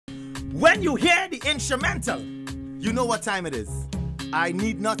When you hear the instrumental, you know what time it is. I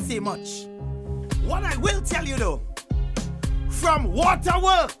need not say much. What I will tell you though, from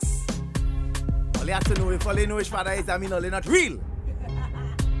Waterworks, all you have to know, if all you know which father is, I mean all not real.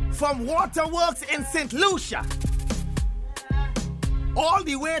 From Waterworks in St. Lucia, all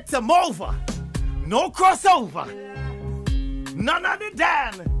the way to Mulva, no crossover, none other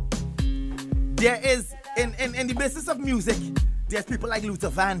than, there is, in the business of music, there's people like Luther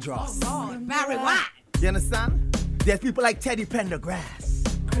Vandross. Oh Lord, Barry White. You understand? There's people like Teddy Pendergrass.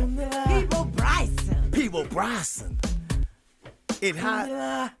 People Bryson. It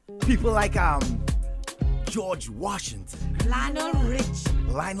had people like George Washington.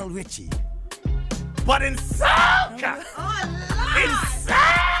 Lionel Richie. But in soca,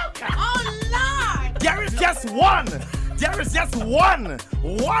 there is just one. There is just one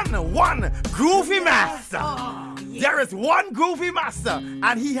groovy master. Oh, yeah. There is one groovy master,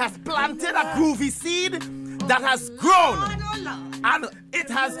 and he has planted a groovy seed that has grown, and it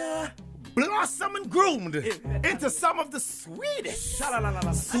has blossomed and groomed into some of the sweetest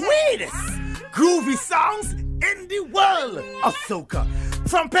groovy songs in the world of soca.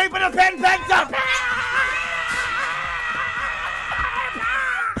 From paper to pen, pen to pen.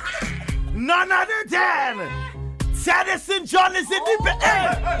 None other than Teddyson John is in the bed.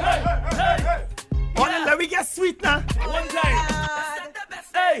 Hey. Let me get sweet now. One time.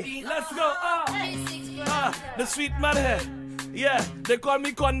 Hey, let's go. The sweet man here. Yeah, they call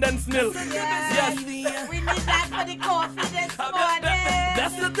me condensed milk. Yes. We need that for the coffee this morning.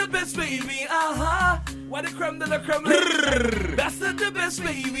 That's not the best, baby. What the creme de la creme. That's not the best,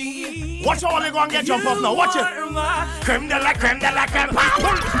 baby. Watch all you gonna get jump up now. Watch it. Creme de la creme de la creme.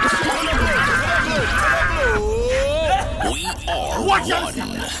 We are watch one.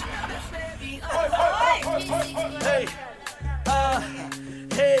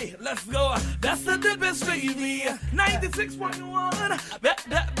 Hey, let's go. That's not the best, baby. 96.1.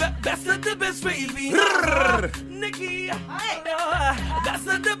 That's not the best, baby. Nikki. That's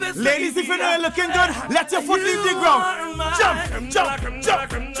not the best, ladies, if you're not looking good, let your foot leave the ground. Jump.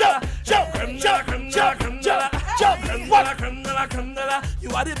 You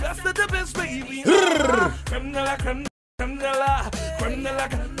are the best of the best, baby.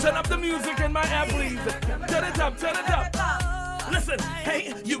 Turn up the music in my air, please. Turn it up. Listen,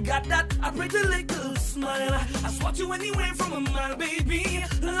 hey, you got that a pretty little smile. I spot you anywhere from a mile, baby.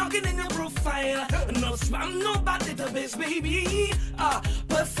 Looking in your profile. No spam, no bad database, baby.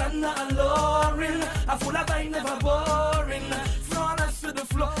 Persona alluring. A full of I never boring. Flawless to the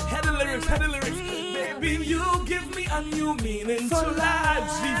floor. Head the lyrics. Baby, you give me a new meaning to life.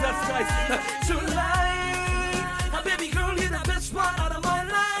 Jesus Christ, to life. Baby girl, you're the best part out of my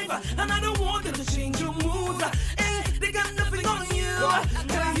life. And I don't want you to change your mood. They got nothing on you,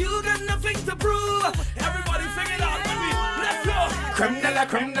 cause you got nothing to prove. Everybody figure it out with me. Let's go. Creme de la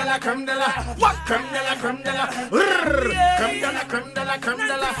creme de la creme de la. What? Creme de la creme de la. Creme de la creme de la creme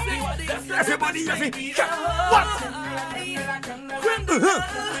de la. Everybody, what?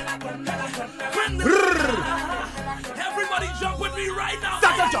 Everybody jump with me right now.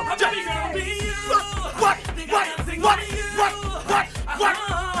 Jump. What?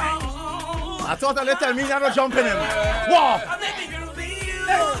 I thought a little me never jumping him. Wow.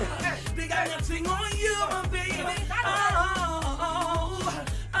 They got nothing on you, baby.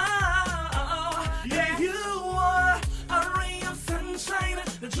 Yeah, you are a ray of sunshine.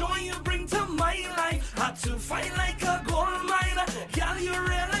 The joy you bring to my life. Had to fight like a gold mine. Girl, you're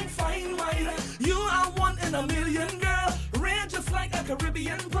real like fine wine. You are one in a million, girl. Rare just like a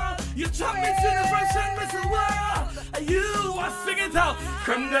Caribbean pearl. You took me to the first and miss the world. You are figured out.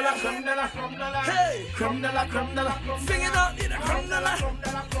 Creme de la. Hey, creme de la. Figured out in a creme de la.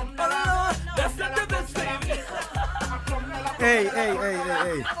 Oh, that's not the best thing. Hey.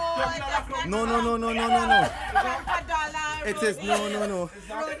 No. It is no.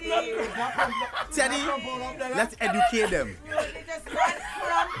 Teddy, let's educate them.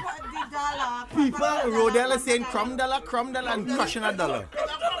 People, Rodell is saying crumb dollar, and crushing a dollar.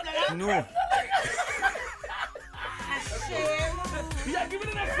 No. Yeah, give me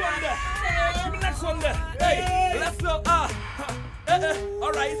the next one there. Hey, let's go.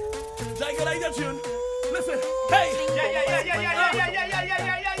 All right. Jaiga, like that tune. Listen. Hey.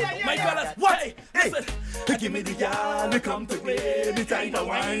 Yeah. My fellas. What? Hey, listen. Give me the girl we come to play, the type of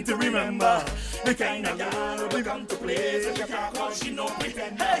wine to remember. The kind of girl we come to play, so she can't call, she no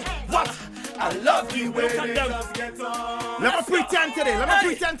pretend. Hey, what? I love you, baby. Let me pretend today. Let me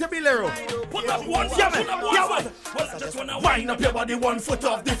pretend to be Lero. Put up one foot, Yeah, put up man. one Yeah, foot. man. Well, I just wanna wind up your body 1 foot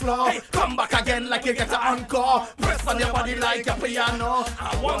off the floor. Hey, come back again like you get an encore. Press on your body like a piano.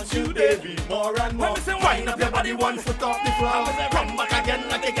 I want you, baby, more and more. Wind up your body 1 foot off the floor. Come back again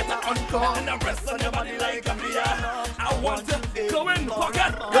like you get an encore. And I press on your body like a piano. I want to go in the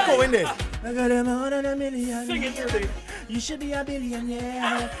pocket. Let's go in there. I got them more than a million. Sing it, Rudy. You should be a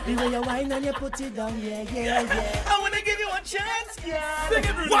billionaire. The way you whine and you put it down, yeah, yeah, yeah. I wanna give you a chance, yeah. Sing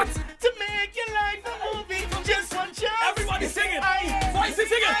it, Rudy. What? To make your life a movie, just one chance. Everybody sing it. Voices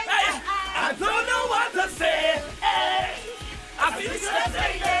sing it. Hey. I don't know what to say. Hey. I feel so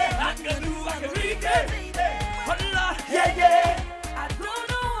baby. I can do, I can read it. Holla. Yeah, yeah. I don't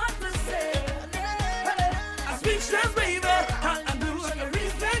know what to say. I speak just baby. I can do, I can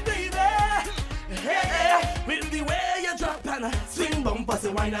read it, baby. Hey. With the way you drop and swing bumper, say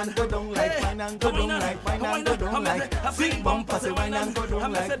wine and go down like wine and go down like wine and go down like swing bumper, say wine and go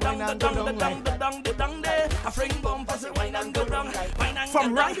down like wine and go down like a swing bumper, say wine and go down.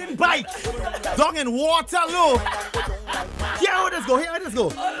 From riding bike down in Waterloo. Here let's go. Here let's go.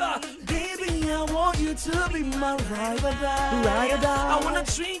 Baby, I want you to be my ride or die. Ride or die. I wanna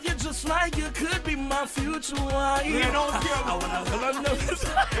treat you just like you could be my future wife. I wanna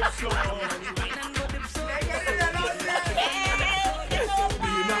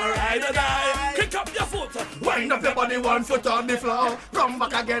ride or die. Kick up your foot, wind up your body 1 foot on the floor. Come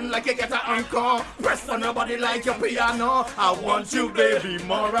back again like you get an encore. Press on your body like your piano. I want you, baby,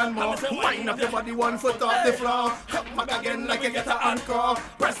 more and more. Wind up your body 1 foot off the floor. Come back again like you get an encore.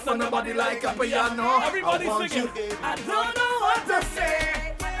 Press on your body like a piano. Everybody singing. I don't know what to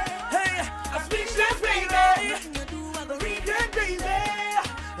say. Hey, I speak just baby. Read it, baby.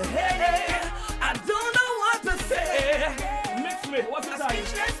 Hey, I don't know what to say. Mix me, what's the time?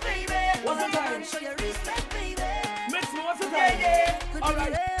 What's the time? Mix me, what's the time? All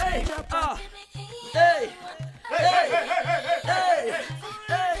right, hey, hey.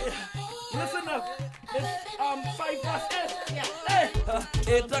 Listen up. It's 5:08. Hey,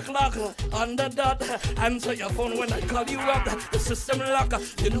 8 o'clock on the dot. Answer your phone when I call you up. The system lock.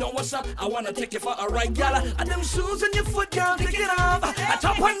 You know what's up? I wanna take you for a ride, gal. And them shoes in your foot, girl, take it off. I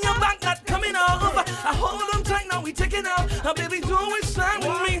top on your back, not coming off. I hold on tight, now we take it off. Baby, don't waste time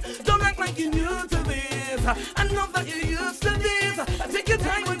with me. Don't act like you're new to this. I know that you're used to this. Take your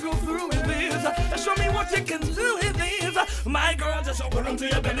time and go through with this. Show me what you can do with this. My girl, just hold on to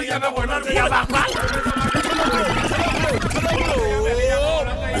your belly and hold on to your back. We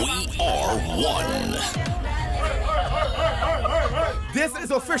are one. This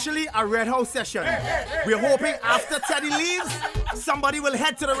is officially a Red House session. We're hoping after Teddy leaves, somebody will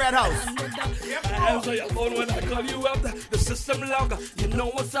head to the Red House. Answer your phone when I call you up. The system lock. You know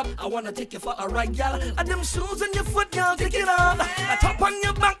what's up? I wanna take you for a ride, gal. And them shoes in your foot, girl, take it off. I top on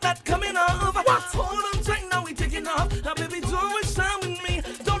your back, that coming off. What? Hold on tight, now we take it off. Now, baby, don't waste time with me.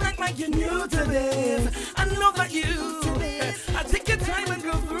 Don't act like you're new to this. I know that you. I take your time and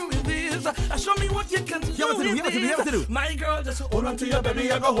go through with this. Show me what you can do. What to do? My girl, just hold on to your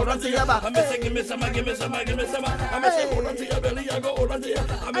belly, I go hold on to your back. I'm saying, give me some, give me some, give me some. I'm saying, hold on to your belly, I go hold on to your.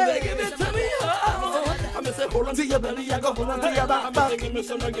 I'm saying, give it to me. I'm saying, hold on to your belly, I go hold on to your back. I'm saying, give me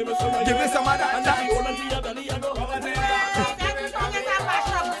some, give me some, give me some. And I hold on to your belly, I go hold on to your back.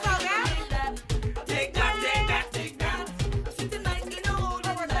 Take that, take that, take that. Sitting like in the hole.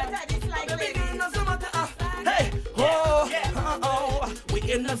 Hey, oh, we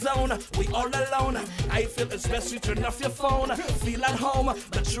in the zone, we all alone. I feel it's best you turn off your phone. Feel at home,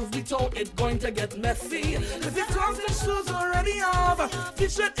 but truth be told, it's going to get messy. Cause your clothes and shoes already off.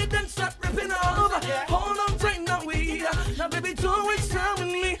 T-shirt, it then start ripping off. Hold on tight, now we. Now baby, don't waste time with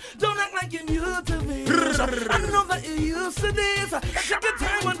me. Don't act like you're new to this. I know that you're used to this. Take your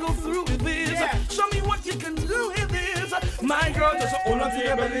time and go through with this. Show me what you can do with this. My girl, just hold on to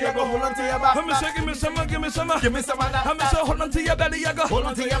your belly, I go hold on to your back. Let me say, give me some, give me some. Give me some of that. Let me say, hold on to your belly, I go hold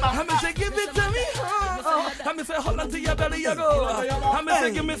on to your back. Let me say, give it to me. Let me say, hold on to your belly, I go. Let me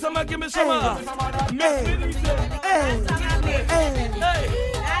say, give me some, give me some. Hey,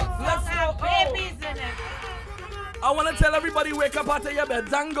 let's go. Babies in it. I want to tell everybody, wake up out of your bed.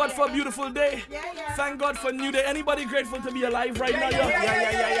 Thank God for a beautiful day. Thank God for a new day. Anybody grateful to be alive right now?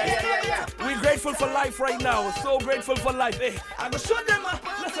 Yeah. We're grateful for life right now. So grateful for life. Hey, I'm going to show them.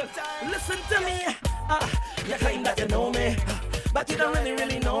 Listen to me. You kind of, you know me. But you don't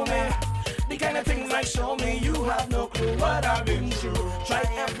really know me. The kind of things I show me, you have no clue what I've been through. Try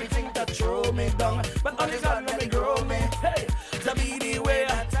everything to throw me down, but only God let me grow me. Hey, to be the way.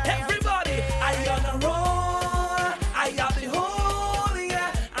 Everybody, I on the road. I got the whole,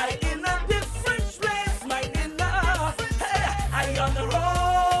 yeah. I in a different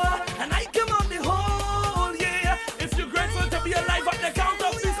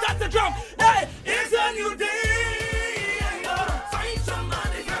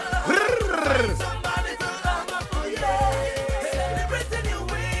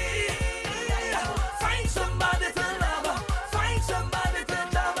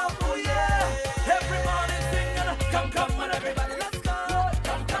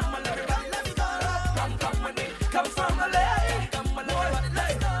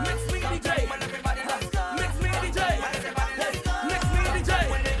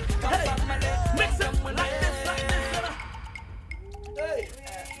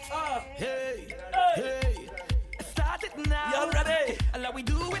Hey, hey. Start it now. You ready? And let we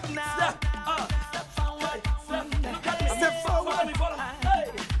do it now. Step forward. Step forward. Follow me, follow me. Hey.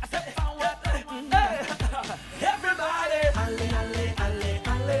 Step forward. Hey. Everybody. Ale, ale, ale,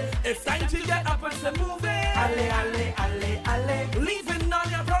 ale. It's time to get up and start moving. Ale, ale, ale, ale. Leaving all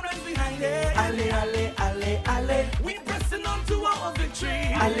your problems behind it. Ale, ale, ale, ale. We pressing on to our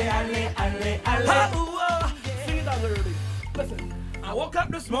victory. Ale, ale, ale, ale. Sing it out already. Listen, I woke up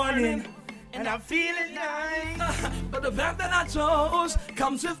this morning And I'm feeling nice. but the path that I chose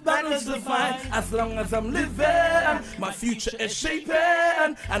comes with battles to fight. As long as I'm living, my future is shaping.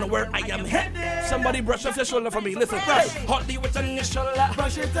 And where I am headed, somebody brush off your shoulder for me. Listen, hey, hotly what's on your shoulder.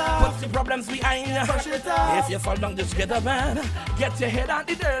 Brush it off. Put the problems behind you. Brush it off. If you fall down, just get up and get your head out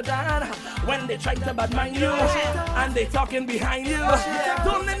the dirt. And when they try to badmine you and they talking behind you,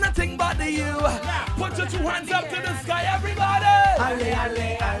 don't let nothing bother you. Put your two hands up to the sky, everybody. Ale,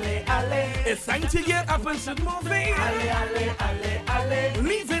 ale, ale, ale. It's time to get up and start moving. Ale, ale, ale, ale.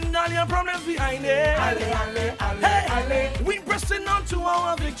 Leaving all your problems behind it. Ale, ale, ale, Hey, ale. we pressing on to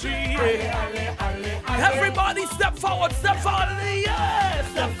our victory. Ale, ale, ale, ale. Everybody step forward, yes.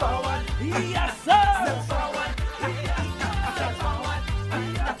 Step forward. Yes, sir. Step forward. Step forward.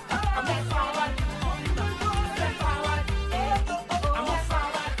 Move forward. Step forward. Move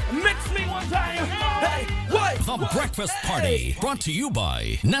forward. Mix me one time. Hey, what? The Breakfast Party, brought to you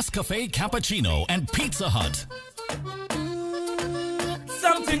by Nescafé Cappuccino and Pizza Hut.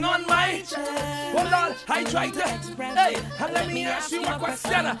 Something on my chest. Hold on, I try to. Hey, and let me ask you a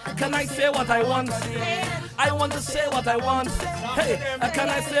question. Can I say what I want? I want to say what I want. Hey, can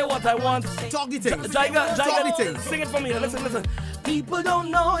I say what I want? Talk the things. Jaiga, Talk the things. sing it for me. Listen. People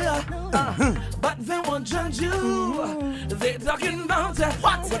don't know ya, but they won't judge you. They're talking about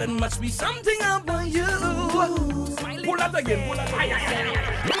what? But it must be something about you. Pull that again.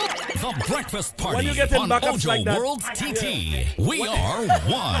 The Breakfast When Party you get in on backups Ojo like that. World TT. We are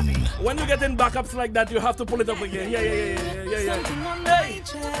one. When you get in backups like that, you have to pull it up again. Yeah. Hey,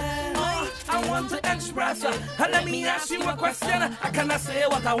 I want to express. Let me ask you a question. Can I say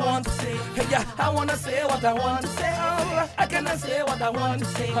what I want to say? Yeah, I want to say what I want to say. I cannot say what I want to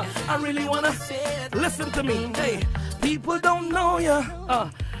say. I really want to say it. Listen to me. Hey, people don't know you.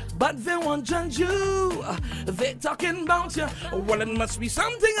 But they won't judge you. They're talking about you. Well, it must be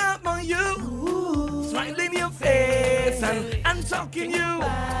something about you. Smiling your face and talking you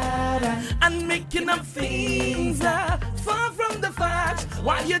and making up things far from the facts.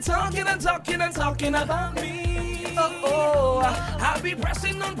 While you're talking about me. I'll be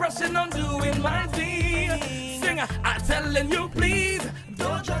pressing on, doing my thing. Singer, I'm telling you, please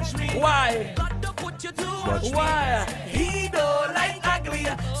don't judge me. Why? God don't put you to why? He don't like ugly.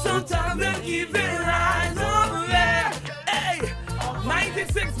 Sometimes they keep their eyes on me. Hey,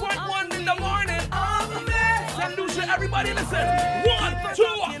 96.1 in the morning. St. Lucia, everybody listen. 1, 2,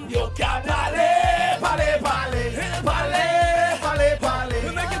 you can pale.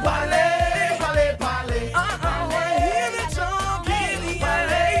 You make it pale. Hear the talking,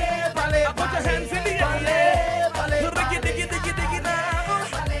 yeah. Put your hands in the air. Diggy now.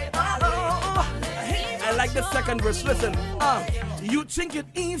 I like the second verse. Listen. You think it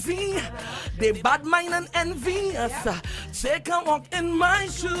easy? They bad mind and envy us. Take a walk in my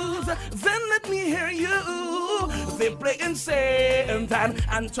shoes, then let me hear you. They play insane and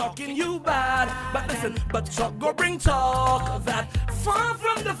talking you bad. But listen, but talk go bring talk that far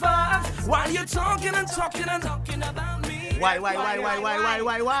from the facts. While you're talking about me. Why?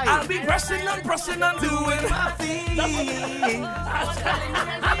 I'll be pressing on, doing my thing.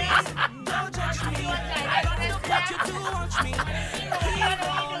 Don't judge me. I don't want you to watch me.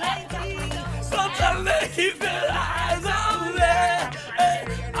 Sometimes they keep their eyes on me. Hey,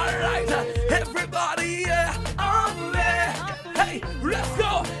 alright, everybody on me. Hey, let's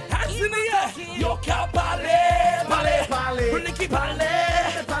go. Hands in the air. Yo, pale. Nikki pale.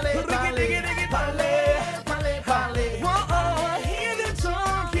 Diggy pale. Hear them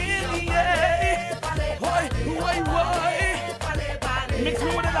talking, yeah. Why? Mix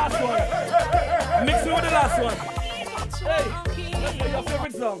me with the last one. Hey,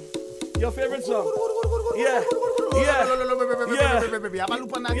 your favorite song. Yeah. You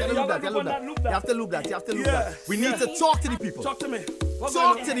have to loop that. We need to talk to the people. Talk to me.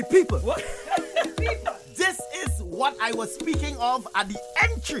 Talk to the people. What? This is what I was speaking of at the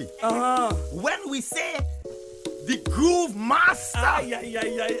entry. When we say the groove master.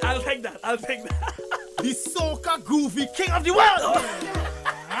 I'll take that. The soca groovy king of the world.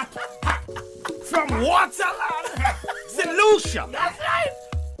 From Waterland, St. Lucia. That's right.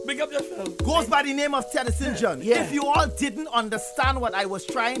 Big up yourself. Goes by the name of Teddyson John. Yeah. If you all didn't understand what I was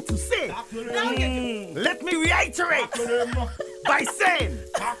trying to say, let me reiterate by saying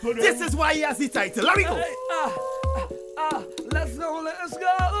this is why he has the title. Let me go. Let's go.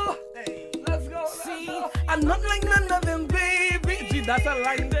 Let's go. See, I'm not like none of them, baby. See, that's a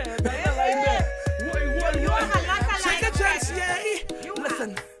line there. Take a chance, yeah.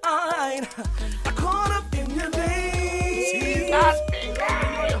 Listen, I caught up in your days.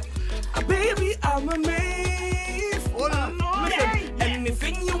 Baby, I'm amazed. Listen,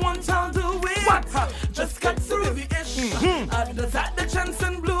 anything you want, I'll do it. Just cut through the issue. Others had the chance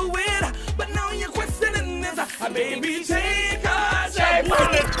and blew it. But now you're questioning this. Baby, take a chance.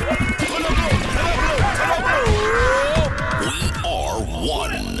 We are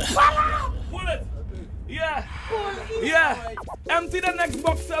one. Pull it. Yeah. Empty the next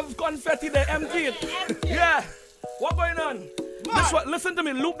box of confetti there. Empty it. Yeah. What going on? Listen to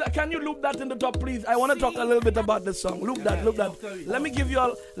me. Loop that. Can you loop that in the top, please? I want to talk a little bit about this song. Loop that. Let me give you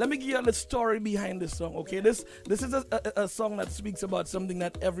all the story behind this song. Okay. This is a song that speaks about something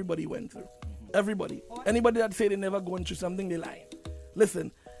that everybody went through. Everybody. Anybody that say they never going through something, they lie.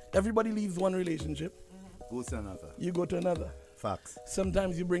 Listen. Everybody leaves one relationship. Goes to another. You go to another. Facts.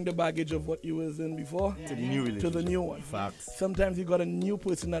 Sometimes you bring the baggage of what you was in before To the new relationship. to the new one. Facts. Sometimes you got a new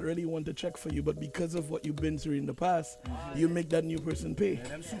person that really want to check for you, but because of what you've been through in the past, you make that new person pay.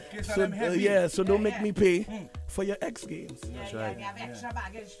 So don't make me pay for your ex games. That's right.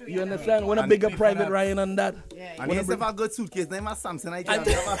 You understand? Want to big up Private Ryan on that? And if I got suitcase, then my Samson, I have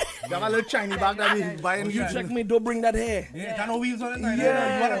a little shiny bag that we buy in You check me, don't bring that hair. Yeah.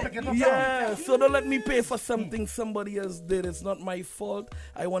 So don't let me pay for something somebody else did. It's not my fault.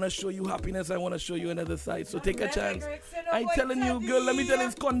 I want to show you happiness. I want to show you another side. So take a chance. I telling you, girl, let me tell you,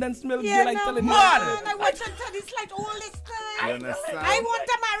 it's condensed milk, girl. I telling you. I want to tell this like all this time. You understand? I want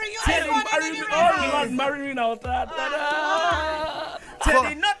to marry you. Oh, Lord, marry me now.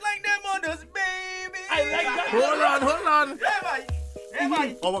 Teddy, not like them others, baby. I like that.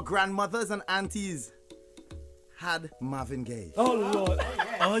 Hold on. Our grandmothers and aunties had Marvin Gaye. Oh, Lord.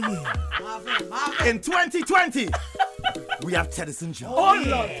 Oh, yeah. In 2020, we have Teddyson John. Oh,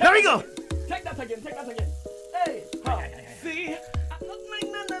 Lord. There we go. Take that again. Hey, see, I'm not like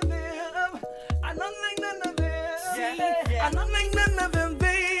none of them. I'm not like none of them. I'm not like none of them,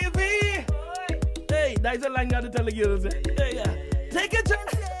 baby. Hey, that's a line you have to tell the girls. Hey, yeah. Take a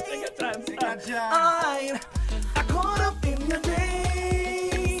chance. I caught up in your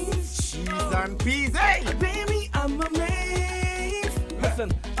days. Cheese and peas. Hey! Baby, I'm amazed.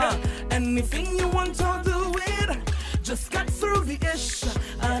 Listen, anything you want, I'll do it. Just got through the ish.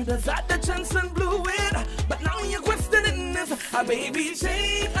 And I had the chance and blew it. But now you're questioning this. Baby,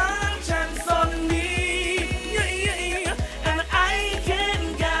 take a chance on me. Yeah. And I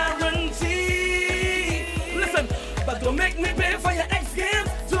can guarantee. Listen, but don't make me pay for your ex games.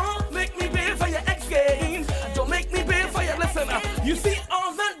 Don't make me pay for your ex games. Don't make me pay for your listen. You see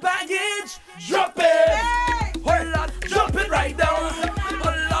all that baggage? Drop it. Hold on, drop it right down.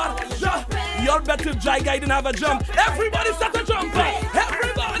 Hold on, drop it. Y'all bet if Jaiga didn't have a jump. Everybody start to jump.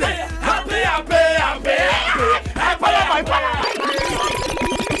 Everybody. Happy.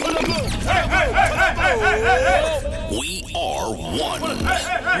 We are one.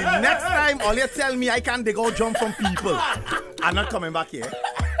 The next time, all you tell me I can't dig out jump from people. I'm not coming back here.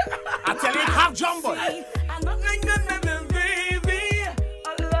 I tell you, have jump on. I'm not like none of them, baby.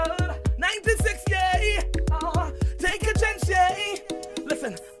 I love 96, yeah. Take a chance, yeah.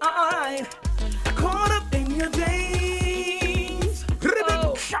 Listen, I caught up in your days.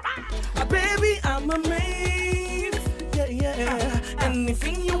 Baby, I'm amazed. Yeah.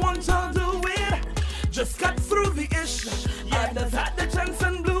 Anything you want, I'll do it. Just cut through the issue. Others had the chance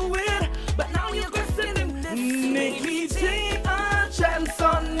and blew it. But now you're questioning this. Nikki, take a chance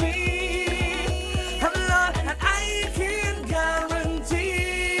on me. And I can guarantee.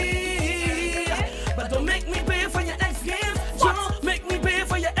 But don't make me pay for your ex games. Don't make me pay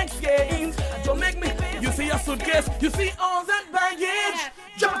for your ex games. Don't make me. You see your suitcase. You see all that baggage.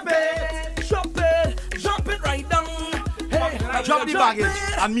 Drop it right down. Hey, Drop the baggage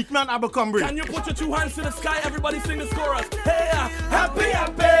and meet me on Abercrombie. can you put your two hands to the sky? Everybody sing this chorus. Hey, happy.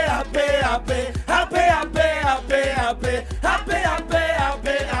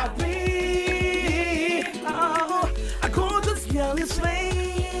 Oh, I call this girl is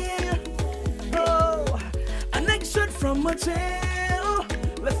slain. Oh, an extra from a tale.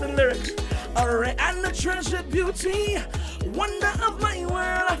 Listen lyrics. Alright, and the treasured beauty, wonder of my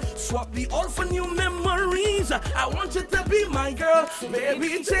world. Swap the old for new memories. I want you to be my girl.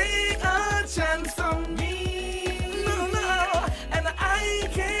 Baby, take a chance on me. No, and I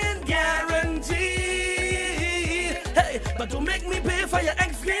can But don't make me pay for your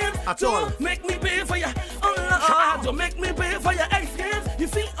X Games. At all. Don't make me pay for your, oh Lord, don't make me pay for your X Games. You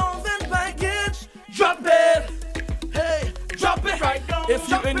see all that baggage? Drop it. Hey, drop it right now. If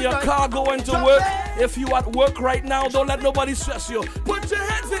you're in your car going to work, if you at work right now, don't let nobody stress you. Put your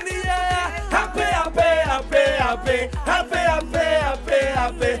hands in the air. Happy, happy, happy, happy, happy, happy, happy,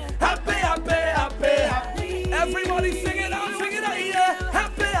 happy, happy, happy, happy, happy. Everybody sing it out, yeah.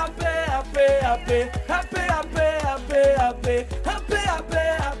 Happy, happy, happy, happy, happy, happy, happy, happy, happy,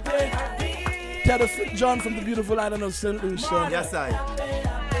 happy, happy. Teddyson John from the beautiful island of St. Lucia. Yes, I.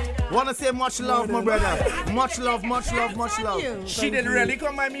 Wanna say much love, my brother. Much love, much love, much love. She didn't really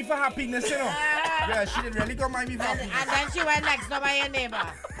come by me for happiness, you know. Yeah, she didn't really come by me for happiness. And then she went next door by your neighbor.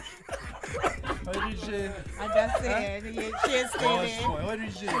 What did she? I'm just saying, she is stealing. What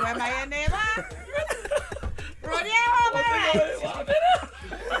did she? She went by your neighbor. Rodeo,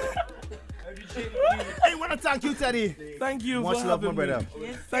 I wanna thank you, Teddy. Thank you Much for love, my having me. brother.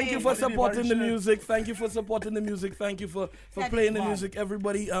 Yes, Thank you for supporting the music. Thank you for supporting the music. Thank you for playing the music,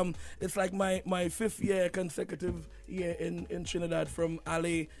 everybody. It's like my 5th year consecutive year in Trinidad from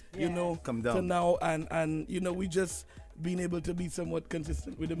LA, you know, Come down. to now, and you know, we just been able to be somewhat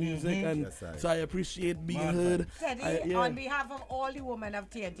consistent with the music, and Yes, I. so I appreciate being heard. Teddy, on behalf of all the women of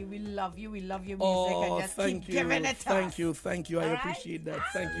TNT, we love you your music, Oh, and just thank keep you, giving it to thank us. you, thank you. I All right? appreciate that.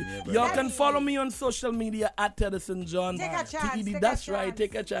 Thank you. Yeah, Y'all brother. can follow me on social media at Teddyson John. Take a chance, TED, take a that's right. chance.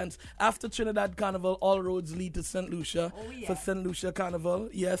 Take a chance. After Trinidad Carnival, all roads lead to St. Lucia yeah. for St. Lucia Carnival.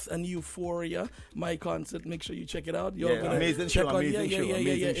 Yes, and Euphoria, my concert. Make sure you check it out. You're Yeah, gonna amazing check show, out. amazing show,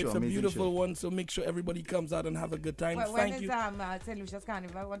 amazing It's show, a amazing beautiful show. one. So make sure everybody comes out and have a good time. When Thank is you. St. Lucia's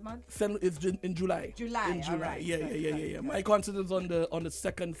Carnival? What month? It's in July. July, In July. all right. Yeah. Good. My concert is on the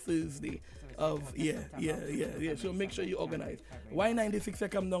second Thursday of yeah. So make sure you organize. Why 96 I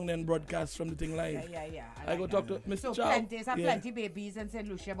come down and broadcast from the thing live? Yeah. I go talk to Mr. So Chow. plenty babies in St.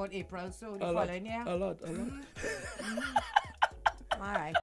 Lucia about April, so the A lot. following year. A lot. All right.